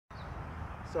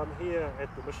So I'm here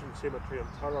at the Mission Cemetery in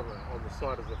Tauranga on the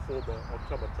site of the former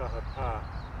Otamataha Pa,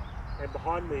 and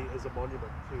behind me is a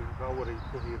monument to Rāwiri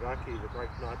Puhirake, the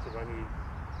great Ngāi Te Rangi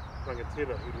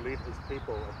rangatira who led his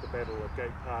people at the Battle of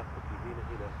Gate Park,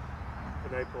 Pukehinahina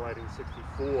in April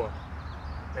 1864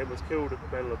 and was killed at the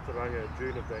Battle of Te Ranga in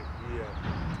June of that year.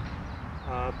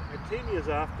 And 10 years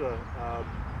after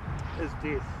his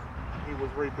death, he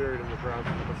was reburied in the grounds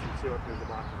of the Mission Cemetery as a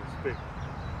mark of respect.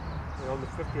 And on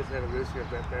the 50th anniversary of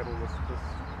that battle, this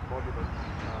monument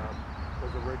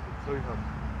was erected to him.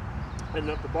 And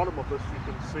at the bottom of this you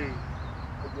can see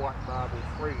a white marble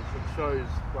frieze that shows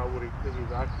Rāwiri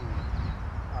Puhirake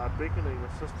beckoning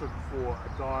assistance for a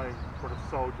dying British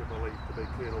soldier believed to be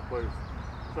Colonel Booth.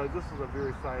 So this is a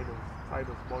very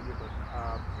famous monument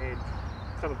and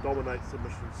kind of dominates the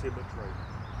Mission Cemetery.